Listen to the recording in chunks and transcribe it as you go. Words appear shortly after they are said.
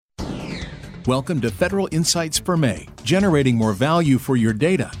Welcome to Federal Insights for May, generating more value for your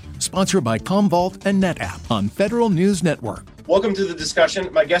data. Sponsored by Commvault and NetApp on Federal News Network. Welcome to the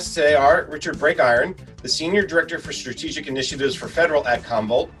discussion. My guests today are Richard Breakiron, the Senior Director for Strategic Initiatives for Federal at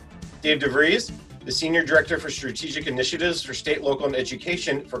Commvault, Dave DeVries, the Senior Director for Strategic Initiatives for State, Local, and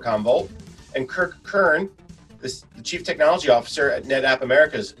Education for Commvault, and Kirk Kern, the Chief Technology Officer at NetApp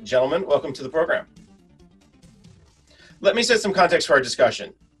Americas. Gentlemen, welcome to the program. Let me set some context for our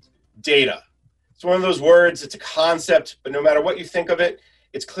discussion. Data. It's one of those words, it's a concept, but no matter what you think of it,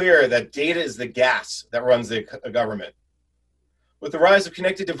 it's clear that data is the gas that runs the government. With the rise of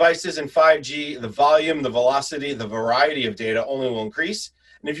connected devices and 5G, the volume, the velocity, the variety of data only will increase.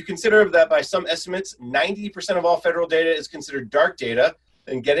 And if you consider that by some estimates, 90% of all federal data is considered dark data,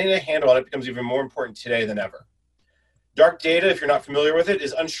 then getting a handle on it becomes even more important today than ever. Dark data, if you're not familiar with it,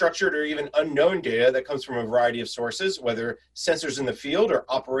 is unstructured or even unknown data that comes from a variety of sources, whether sensors in the field or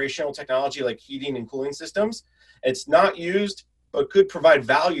operational technology like heating and cooling systems. It's not used, but could provide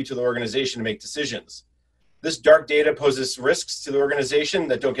value to the organization to make decisions. This dark data poses risks to the organization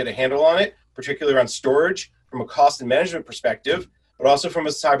that don't get a handle on it, particularly around storage from a cost and management perspective, but also from a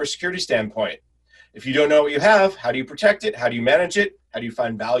cybersecurity standpoint. If you don't know what you have, how do you protect it? How do you manage it? How do you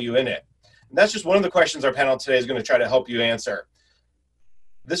find value in it? And that's just one of the questions our panel today is going to try to help you answer.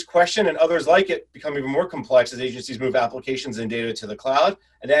 This question and others like it become even more complex as agencies move applications and data to the cloud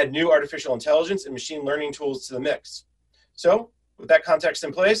and add new artificial intelligence and machine learning tools to the mix. So with that context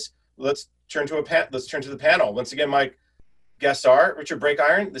in place, let's turn to the panel. Once again, my guests are Richard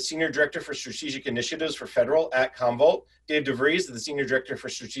Breakiron, the Senior Director for Strategic Initiatives for Federal at Commvault, Dave DeVries, the Senior Director for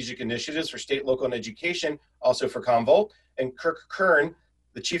Strategic Initiatives for State, Local, and Education, also for Commvault, and Kirk Kern,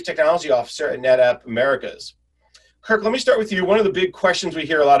 the Chief Technology Officer at NetApp Americas. Kirk, let me start with you. One of the big questions we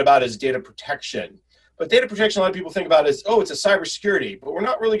hear a lot about is data protection. But data protection, a lot of people think about is, oh, it's a cybersecurity, but we're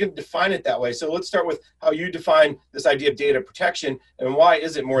not really going to define it that way. So let's start with how you define this idea of data protection and why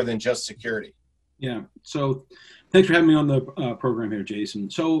is it more than just security? Yeah, so thanks for having me on the program here,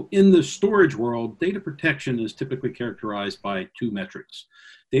 Jason. So in the storage world, data protection is typically characterized by two metrics,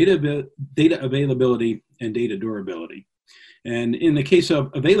 data availability and data durability. And in the case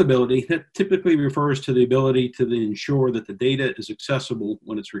of availability, that typically refers to the ability to ensure that the data is accessible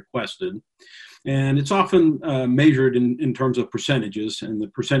when it's requested. And it's often measured in terms of percentages and the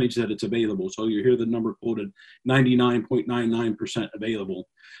percentage that it's available. So you hear the number quoted, 99.99% available.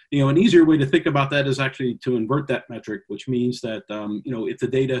 You know, an easier way to think about that is actually to invert that metric, which means that, if the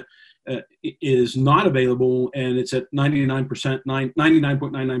data is not available and it's at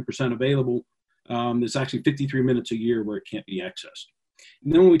 99.99% available, it's actually 53 minutes a year where it can't be accessed.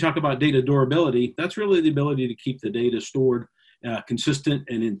 And then when we talk about data durability, that's really the ability to keep the data stored consistent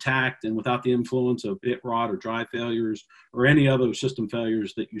and intact and without the influence of bit rot or drive failures or any other system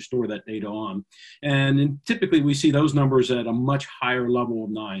failures that you store that data on. And typically we see those numbers at a much higher level of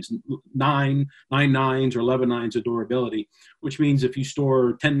nine nines or 11 nines of durability, which means if you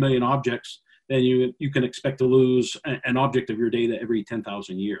store 10 million objects, then you can expect to lose an object of your data every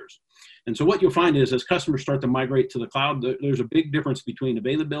 10,000 years. And so what you'll find is as customers start to migrate to the cloud, there's a big difference between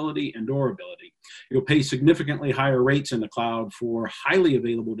availability and durability. You'll pay significantly higher rates in the cloud for highly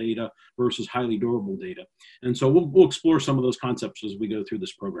available data versus highly durable data. And so we'll explore some of those concepts as we go through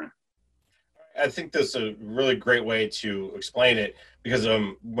this program. I think that's a really great way to explain it because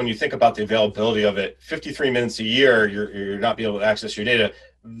when you think about the availability of it, 53 minutes a year, you're not being able to access your data.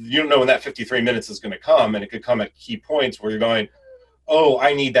 You don't know when that 53 minutes is going to come, and it could come at key points where you're going, oh,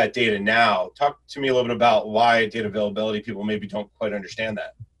 I need that data now. Talk to me a little bit about why data availability, people maybe don't quite understand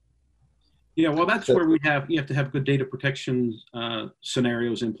that. Yeah, well, that's where you have to have good data protection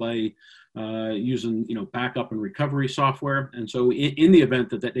scenarios in play using, backup and recovery software. And so in the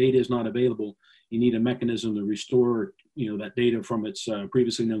event that data is not available, you need a mechanism to restore, that data from its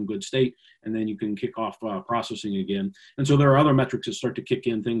previously known good state, and then you can kick off processing again. And so there are other metrics that start to kick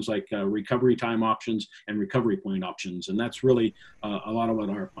in, things like recovery time options and recovery point options. And that's really a lot of what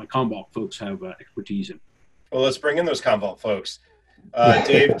my Commvault folks have expertise in. Well, let's bring in those Commvault folks.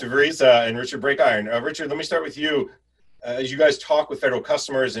 Dave DeVries and Richard Breakiron. Richard, let me start with you. As you guys talk with federal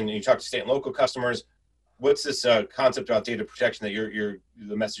customers and you talk to state and local customers, what's this concept about data protection that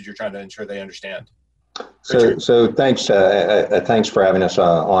the message you're trying to ensure they understand? So thanks for having us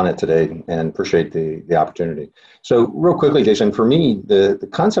on it today, and appreciate the opportunity. So real quickly, Jason, for me, the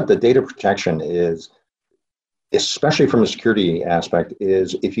concept of data protection is, especially from a security aspect,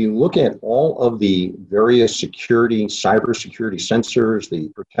 is if you look at all of the various cybersecurity sensors, the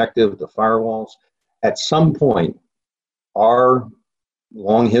protective, the firewalls, at some point, our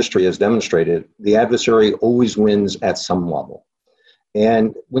long history has demonstrated the adversary always wins at some level.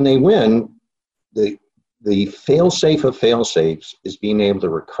 And when they win, the fail-safe of fail-safes is being able to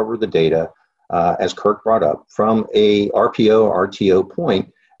recover the data, as Kirk brought up, from a RPO, RTO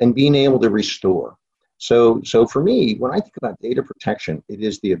point, and being able to restore. So for me, when I think about data protection, it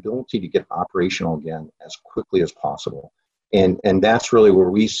is the ability to get operational again as quickly as possible. And that's really where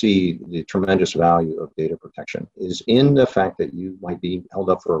we see the tremendous value of data protection, is in the fact that you might be held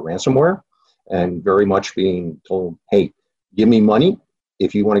up for a ransomware and very much being told, hey, give me money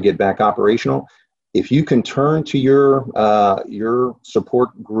if you want to get back operational. If you can turn to your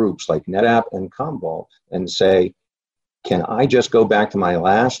support groups like NetApp and Commvault and say, can I just go back to my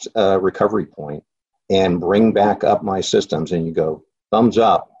last recovery point and bring back up my systems? And you go, thumbs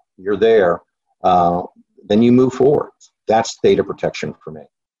up, you're there. Then you move forward. That's data protection for me.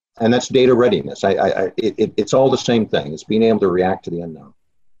 And that's data readiness. It's all the same thing. It's being able to react to the unknown.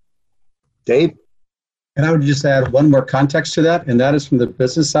 Dave? And I would just add one more context to that, and that is from the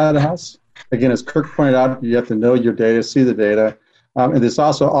business side of the house. Again, as Kirk pointed out, you have to know your data, see the data. And it's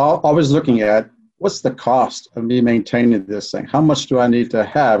also always looking at what's the cost of me maintaining this thing? How much do I need to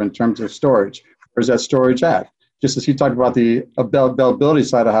have in terms of storage? Where's that storage at? Just as he talked about the availability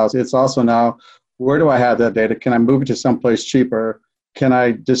side of the house, it's also now, where do I have that data? Can I move it to someplace cheaper? Can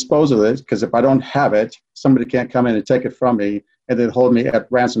I dispose of it? Because if I don't have it, somebody can't come in and take it from me and then hold me at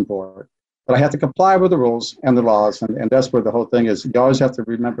ransom for it. But I have to comply with the rules and the laws, and that's where the whole thing is. You always have to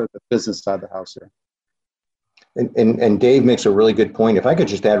remember the business side of the house here. And Dave makes a really good point. If I could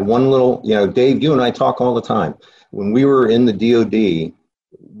just add one little, Dave, you and I talk all the time. When we were in the DoD,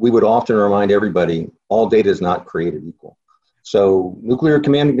 we would often remind everybody, all data is not created equal. So nuclear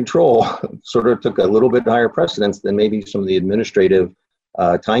command and control sort of took a little bit higher precedence than maybe some of the administrative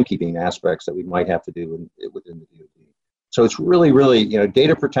timekeeping aspects that we might have to do within the DoD. So it's really, really,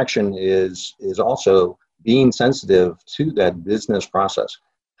 data protection is also being sensitive to that business process.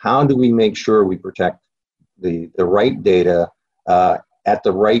 How do we make sure we protect the right data at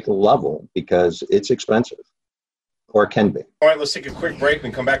the right level, because it's expensive, or it can be. All right, let's take a quick break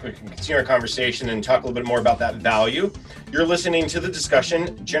and come back. We can continue our conversation and talk a little bit more about that value. You're listening to the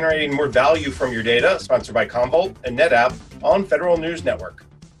discussion, Generating More Value from Your Data, sponsored by Commvault and NetApp on Federal News Network.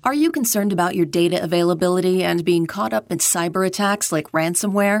 Are you concerned about your data availability and being caught up in cyber attacks like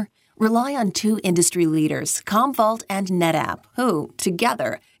ransomware? Rely on two industry leaders, Commvault and NetApp, who,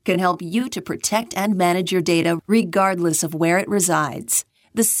 together, can help you to protect and manage your data regardless of where it resides.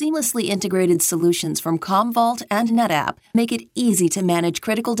 The seamlessly integrated solutions from Commvault and NetApp make it easy to manage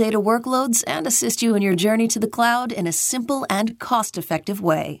critical data workloads and assist you in your journey to the cloud in a simple and cost-effective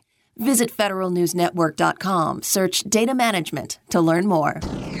way. Visit federalnewsnetwork.com, search Data Management to learn more.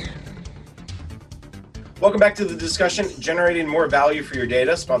 Welcome back to the discussion, Generating More Value for Your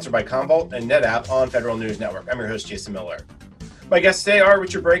Data, sponsored by Commvault and NetApp on Federal News Network. I'm your host, Jason Miller. My guests today are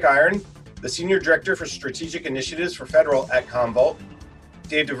Richard Breakiron, the Senior Director for Strategic Initiatives for Federal at Commvault,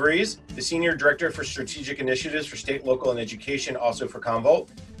 Dave DeVries, the Senior Director for Strategic Initiatives for State, Local, and Education, also for Commvault,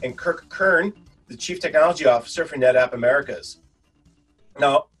 and Kirk Kern, the Chief Technology Officer for NetApp Americas.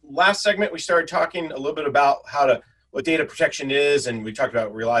 Now, last segment, we started talking a little bit about what data protection is, and we talked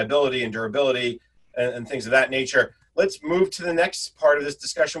about reliability and durability and things of that nature. Let's move to the next part of this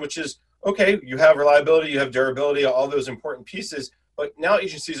discussion, which is, okay, you have reliability, you have durability, all those important pieces, but now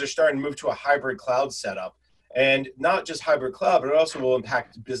agencies are starting to move to a hybrid cloud setup. And not just hybrid cloud, but it also will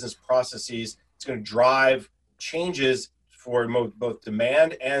impact business processes. It's going to drive changes for both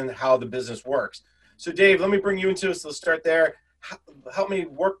demand and how the business works. So Dave, let me bring you into this. Let's start there. Help me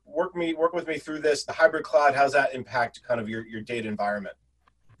work with me through this. The hybrid cloud, how's that impact kind of your data environment?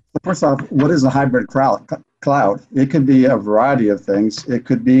 First off, what is a hybrid cloud? It could be a variety of things. It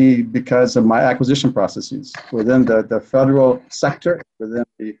could be because of my acquisition processes within the federal sector, within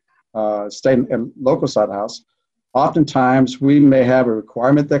the state and local side of the house. Oftentimes, we may have a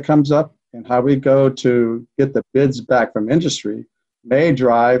requirement that comes up, and how we go to get the bids back from industry may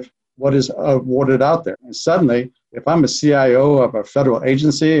drive what is awarded out there. And suddenly, if I'm a CIO of a federal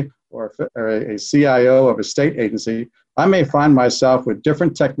agency or a CIO of a state agency, I may find myself with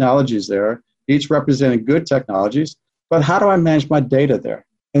different technologies there, each representing good technologies, but how do I manage my data there?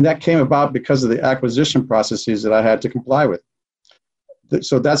 And that came about because of the acquisition processes that I had to comply with.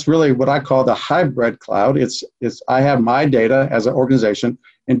 So that's really what I call the hybrid cloud. It's I have my data as an organization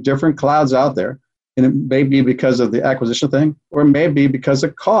in different clouds out there, and it may be because of the acquisition thing, or it may be because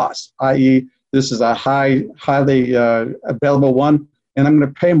of cost, i.e., this is a highly available one, and I'm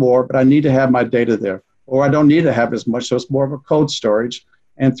going to pay more, but I need to have my data there. Or I don't need to have as much, so it's more of a cold storage,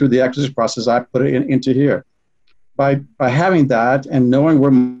 and through the acquisition process, I put it into here. By having that and knowing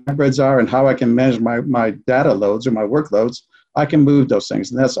where my hybrids are and how I can manage my data loads or my workloads, I can move those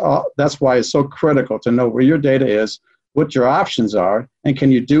things. And that's why it's so critical to know where your data is, what your options are, and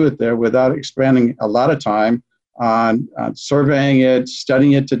can you do it there without expending a lot of time on surveying it,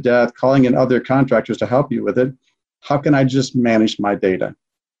 studying it to death, calling in other contractors to help you with it. How can I just manage my data?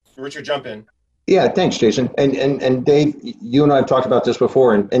 Richard, jump in. Yeah, thanks, Jason. And Dave, you and I have talked about this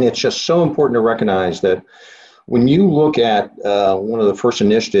before, and it's just so important to recognize that when you look at one of the first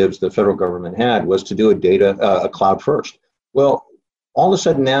initiatives the federal government had was to do a cloud first. Well, all of a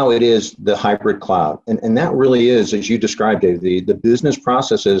sudden now it is the hybrid cloud. And that really is, as you described, Dave, the business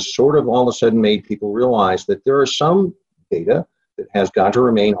processes sort of all of a sudden made people realize that there are some data that has got to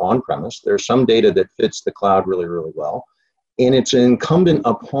remain on-premise. There's some data that fits the cloud really, really well. And it's incumbent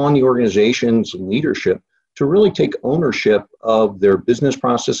upon the organization's leadership to really take ownership of their business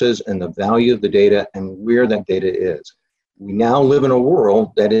processes and the value of the data and where that data is. We now live in a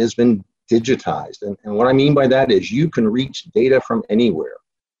world that has been digitized. And what I mean by that is you can reach data from anywhere.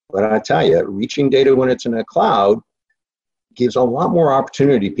 But I tell you, reaching data when it's in a cloud gives a lot more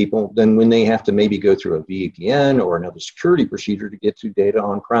opportunity to people than when they have to maybe go through a VPN or another security procedure to get to data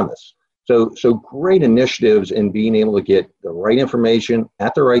on premise. So great initiatives in being able to get the right information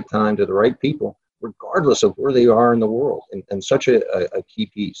at the right time to the right people, regardless of where they are in the world, and such a key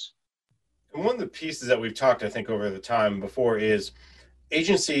piece. And one of the pieces that we've talked, I think, over the time before is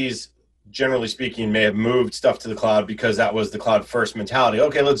agencies, generally speaking, may have moved stuff to the cloud because that was the cloud first mentality.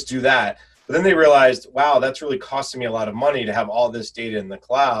 Okay, let's do that. But then they realized, wow, that's really costing me a lot of money to have all this data in the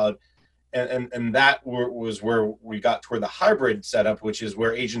cloud. And that was where we got toward the hybrid setup, which is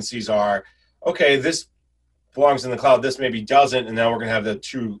where agencies are, okay, this belongs in the cloud, this maybe doesn't, and now we're going to have the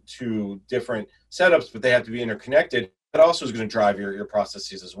two different setups, but they have to be interconnected. That also is going to drive your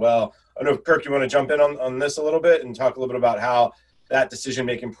processes as well. I don't know if, Kirk, you want to jump in on this a little bit and talk a little bit about how that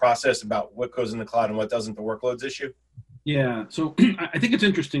decision-making process about what goes in the cloud and what doesn't, the workloads issue? Yeah, so I think it's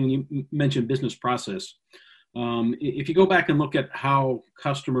interesting you mentioned business process. If you go back and look at how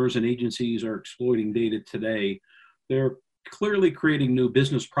customers and agencies are exploiting data today, they're clearly creating new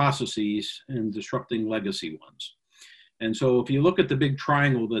business processes and disrupting legacy ones. And so if you look at the big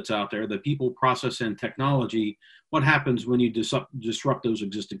triangle that's out there, the people, process, and technology, what happens when you disrupt those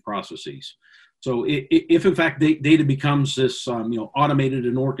existing processes? So if in fact data becomes this automated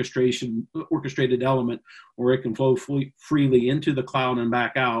and orchestrated element where it can flow freely into the cloud and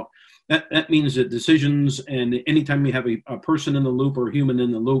back out, that means that decisions, and anytime you have a person in the loop or a human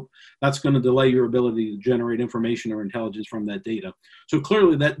in the loop, that's going to delay your ability to generate information or intelligence from that data. So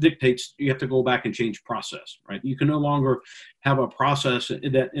clearly that dictates you have to go back and change process, right? You can no longer have a process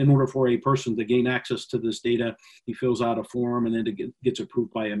that in order for a person to gain access to this data, he fills out a form and then it gets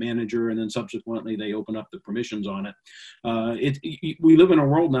approved by a manager, and then subsequently they open up the permissions on it. We live in a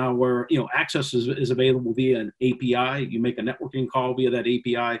world now where access is available via an API. You make a networking call via that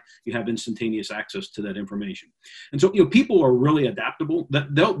API, you have instantaneous access to that information. And so people are really adaptable.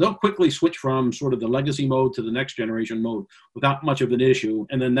 They'll quickly switch from sort of the legacy mode to the next generation mode without much of an issue,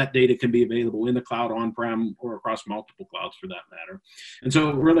 and then that data can be available in the cloud, on-prem, or across multiple clouds for that matter. And so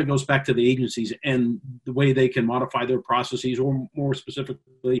it really goes back to the agencies and the way they can modify their processes, or more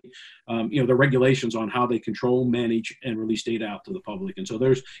specifically, the regulations on how they control, manage, and release data out to the public. And so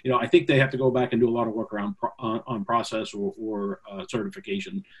there's, I think they have to go back and do a lot of work around on process or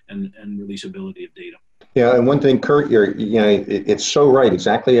certification and releasability of data. Yeah, and one thing, Kurt, it's so right.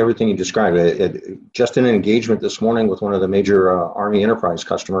 Exactly everything you described. Just in an engagement this morning with one of the major Army enterprise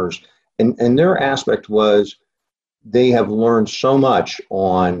customers, and their aspect was they have learned so much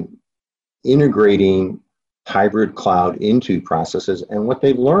on integrating hybrid cloud into processes. And what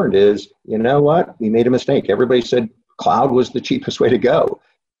they've learned is, we made a mistake. Everybody said cloud was the cheapest way to go.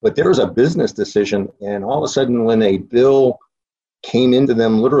 But there was a business decision, and all of a sudden when a bill came into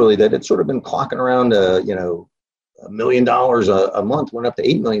them literally that had sort of been clocking around, $1 million a month, went up to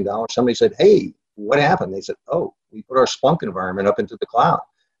 $8 million. Somebody said, hey, what happened? They said, oh, we put our Splunk environment up into the cloud.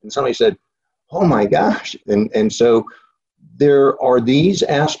 And somebody said, oh my gosh. And so there are these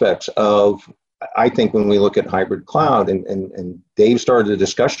aspects of, I think when we look at hybrid cloud, and Dave started the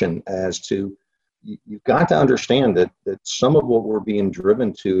discussion as to, you've got to understand that some of what we're being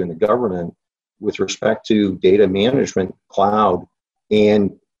driven to in the government with respect to data management, cloud,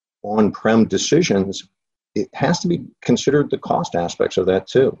 and on-prem decisions, it has to be considered the cost aspects of that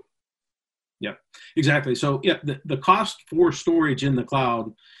too. Yeah, exactly. So the cost for storage in the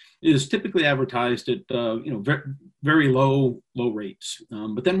cloud is typically advertised at very low rates.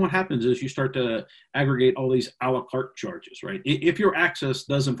 But then what happens is you start to aggregate all these a la carte charges, right? If your access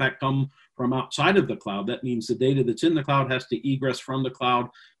does in fact come from outside of the cloud, that means the data that's in the cloud has to egress from the cloud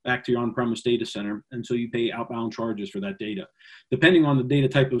back to your on-premise data center. And so you pay outbound charges for that data. Depending on the data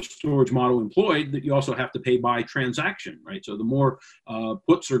type of storage model employed, that you also have to pay by transaction, right? So the more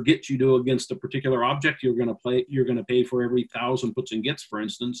puts or gets you do against a particular object, you're going to pay for every 1,000 puts and gets, for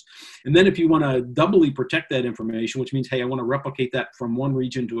instance. And then if you want to doubly protect that information, which means, hey, I want to replicate that from one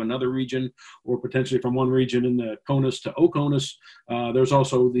region to another region, or potentially from one region in the CONUS to OCONUS, there's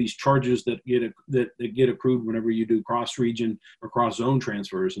also these charges that get accrued whenever you do cross-region or cross-zone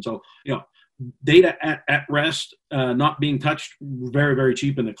transfers. And so, data at rest, not being touched, very, very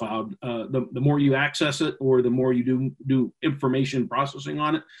cheap in the cloud. The more you access it, or the more you do information processing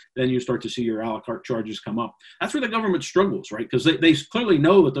on it, then you start to see your a la carte charges come up. That's where the government struggles, right? Because they clearly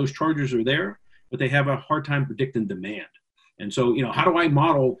know that those charges are there, but they have a hard time predicting demand. And so, how do I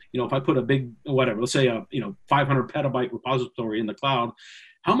model, if I put a big, whatever, let's say a, 500 petabyte repository in the cloud,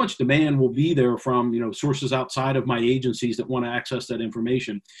 how much demand will be there from, sources outside of my agencies that want to access that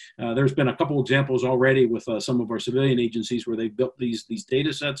information? There's been a couple examples already with some of our civilian agencies where they've built these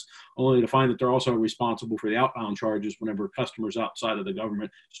data sets, only to find that they're also responsible for the outbound charges whenever customers outside of the government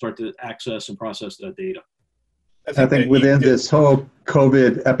start to access and process that data. I think within this whole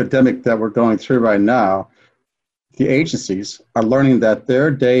COVID epidemic that we're going through right now, the agencies are learning that their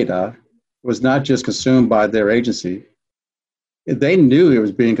data was not just consumed by their agency. They knew it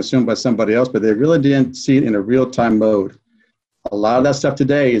was being consumed by somebody else, but they really didn't see it in a real-time mode. A lot of that stuff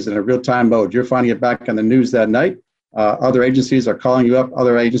today is in a real-time mode. You're finding it back on the news that night. Other agencies are calling you up.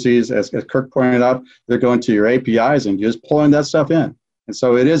 Other agencies, as Kirk pointed out, they're going to your APIs and just pulling that stuff in. And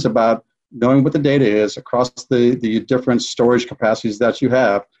so it is about knowing what the data is across the different storage capacities that you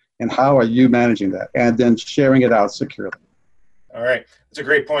have, and how are you managing that, and then sharing it out securely. All right. That's a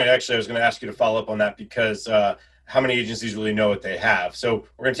great point. Actually, I was going to ask you to follow up on that, because how many agencies really know what they have? So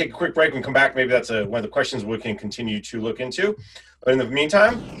we're going to take a quick break and come back. Maybe that's one of the questions we can continue to look into. But in the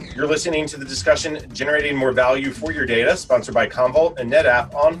meantime, you're listening to the discussion, Generating More Value for Your Data, sponsored by Commvault and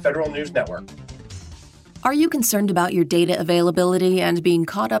NetApp on Federal News Network. Are you concerned about your data availability and being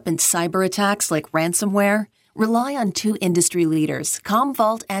caught up in cyber attacks like ransomware? Rely on two industry leaders,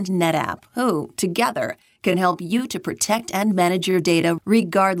 Commvault and NetApp, who, together, can help you to protect and manage your data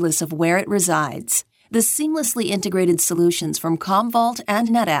regardless of where it resides. The seamlessly integrated solutions from Commvault and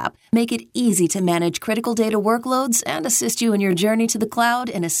NetApp make it easy to manage critical data workloads and assist you in your journey to the cloud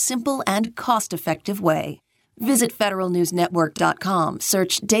in a simple and cost-effective way. Visit federalnewsnetwork.com,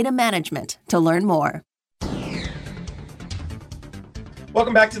 search Data Management to learn more.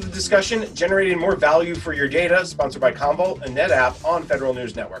 Welcome back to the discussion, Generating More Value for Your Data, sponsored by Commvault and NetApp on Federal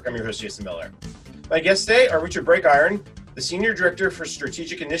News Network. I'm your host, Jason Miller. My guests today are Richard Breakiron, the Senior Director for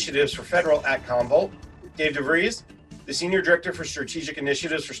Strategic Initiatives for Federal at Commvault, Dave DeVries, the Senior Director for Strategic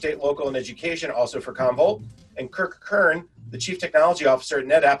Initiatives for State, Local, and Education, also for Commvault, and Kirk Kern, the Chief Technology Officer at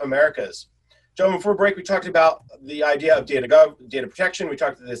NetApp Americas. Gentlemen, before break, we talked about the idea of data protection. We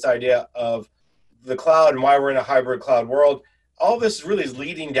talked about this idea of the cloud and why we're in a hybrid cloud world. All this really is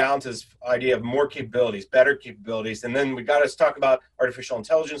leading down to this idea of more capabilities, better capabilities. And then we got to talk about artificial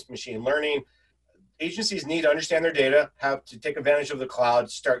intelligence, machine learning. Agencies need to understand their data, have to take advantage of the cloud,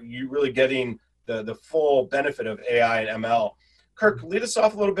 start you really getting the full benefit of AI and ML. Kirk, lead us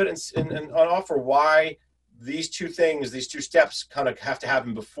off a little bit and offer why these two things, these two steps kind of have to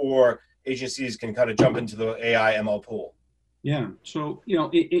happen before agencies can kind of jump into the AI ML pool. Yeah. So,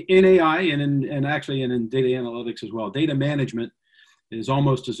 in AI and in data analytics as well, data management is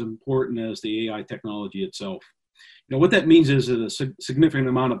almost as important as the AI technology itself. What that means is that a significant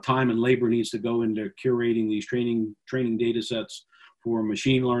amount of time and labor needs to go into curating these training data sets for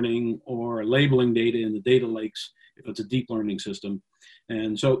machine learning or labeling data in the data lakes if it's a deep learning system.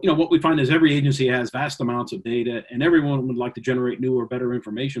 And so, what we find is every agency has vast amounts of data, and everyone would like to generate new or better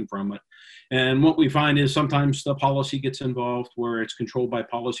information from it. And what we find is sometimes the policy gets involved where it's controlled by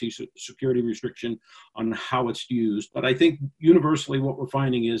policy security restriction on how it's used. But I think universally what we're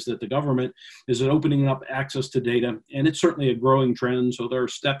finding is that the government is opening up access to data, and it's certainly a growing trend. So there are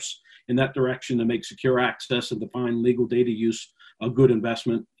steps in that direction to make secure access and define legal data use a good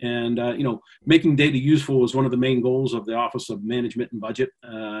investment. And, making data useful is one of the main goals of the Office of Management and Budget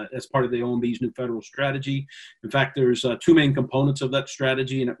as part of the OMB's new federal strategy. In fact, there's two main components of that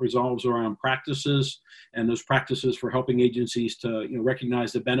strategy, and it revolves around practices, and those practices for helping agencies to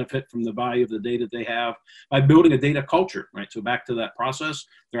recognize the benefit from the value of the data they have by building a data culture, right? So back to that process,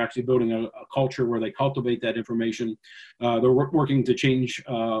 they're actually building a culture where they cultivate that information. They're working to change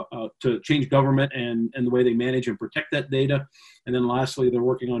government and the way they manage and protect that data. And then lastly, they're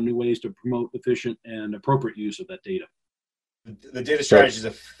working on new ways to promote efficient and appropriate use of that data. The data strategy is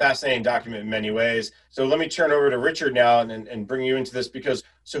a fascinating document in many ways. So let me turn over to Richard now and bring you into this, because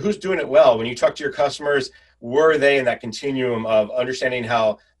so who's doing it well? When you talk to your customers, were they in that continuum of understanding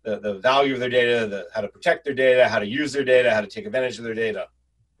how the value of their data, how to protect their data, how to use their data, how to take advantage of their data?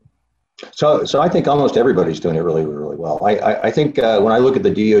 So I think almost everybody's doing it really, really well. I think when I look at the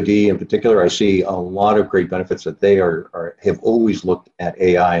DoD in particular, I see a lot of great benefits that they have always looked at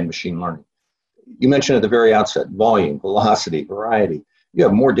AI and machine learning. You mentioned at the very outset, volume, velocity, variety. You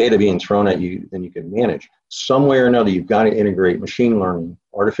have more data being thrown at you than you can manage. Some way or another, you've got to integrate machine learning,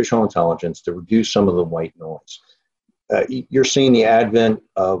 artificial intelligence to reduce some of the white noise. You're seeing the advent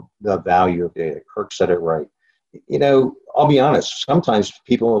of the value of data. Kirk said it right. I'll be honest, sometimes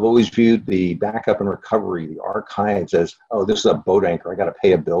people have always viewed the backup and recovery, the archives as, oh, this is a boat anchor, I got to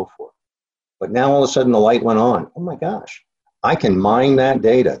pay a bill for it. But now all of a sudden the light went on. Oh my gosh, I can mine that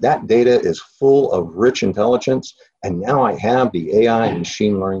data. That data is full of rich intelligence, and now I have the AI and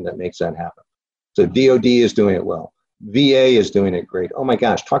machine learning that makes that happen. So DoD is doing it well. VA is doing it great. Oh my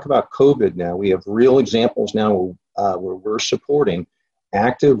gosh, talk about COVID now. We have real examples now where we're supporting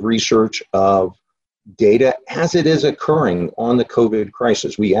active research of data as it is occurring on the COVID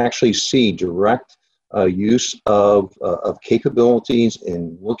crisis. We actually see direct use of capabilities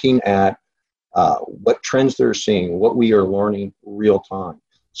in looking at what trends they're seeing, what we are learning real time.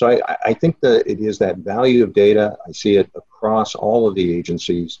 So I think that it is that value of data. I see it across all of the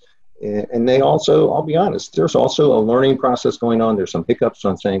agencies. And they also, I'll be honest, there's also a learning process going on. There's some hiccups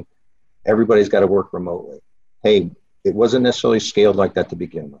on saying everybody's got to work remotely. Hey, it wasn't necessarily scaled like that to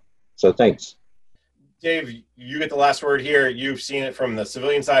begin with. So thanks. Dave, you get the last word here. You've seen it from the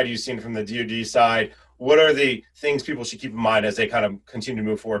civilian side. You've seen it from the DoD side. What are the things people should keep in mind as they kind of continue to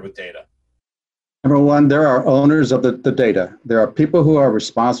move forward with data? Number one, there are owners of the data. There are people who are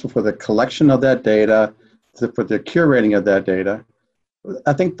responsible for the collection of that data, for the curating of that data.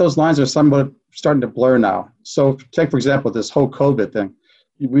 I think those lines are somewhat starting to blur now. So take, for example, this whole COVID thing.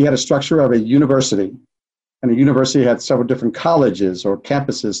 We had a structure of a university, and the university had several different colleges or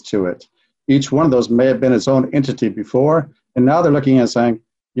campuses to it. Each one of those may have been its own entity before, and now they're looking at saying,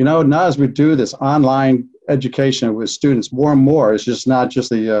 now as we do this online education with students more and more, it's just not just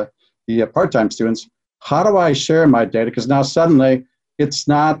the part-time students. How do I share my data? Because now suddenly it's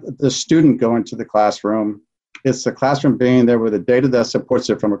not the student going to the classroom. It's the classroom being there with the data that supports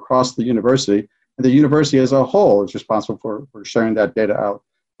it from across the university. And the university as a whole is responsible for sharing that data out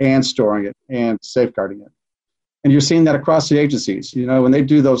and storing it and safeguarding it. And you're seeing that across the agencies. When they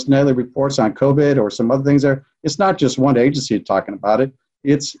do those nightly reports on COVID or some other things there, it's not just one agency talking about it.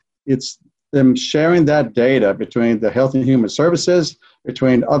 It's them sharing that data between the Health and Human Services,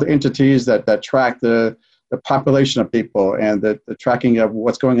 between other entities that track the population of people and the tracking of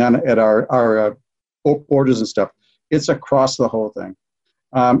what's going on at our borders and stuff. It's across the whole thing.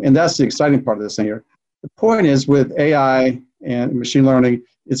 And that's the exciting part of this thing here. The point is with AI and machine learning,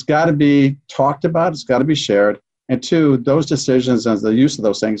 it's got to be talked about, it's got to be shared. And two, those decisions and the use of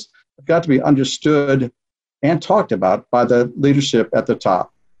those things have got to be understood and talked about by the leadership at the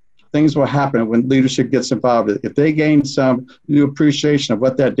top. Things will happen when leadership gets involved. If they gain some new appreciation of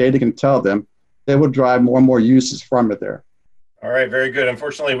what that data can tell them, they will drive more and more uses from it there. All right, very good.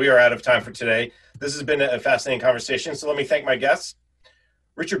 Unfortunately, we are out of time for today. This has been a fascinating conversation, so let me thank my guests.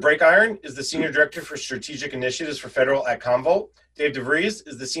 Richard Breakiron is the Senior Director for Strategic Initiatives for Federal at Commvault. Dave DeVries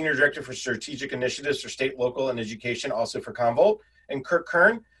is the Senior Director for Strategic Initiatives for State, Local, and Education, also for Commvault. And Kirk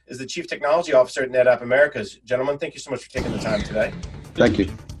Kern is the Chief Technology Officer at NetApp Americas. Gentlemen, thank you so much for taking the time today. Thank you.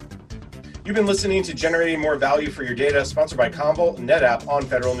 You've been listening to Generating More Value for Your Data, sponsored by Commvault and NetApp on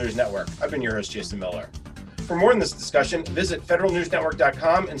Federal News Network. I've been your host, Jason Miller. For more in this discussion, visit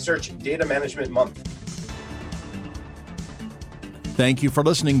federalnewsnetwork.com and search Data Management Month. Thank you for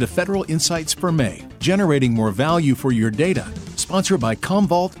listening to Federal Insights for May, Generating More Value for Your Data, sponsored by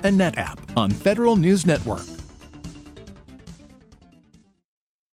Commvault and NetApp on Federal News Network.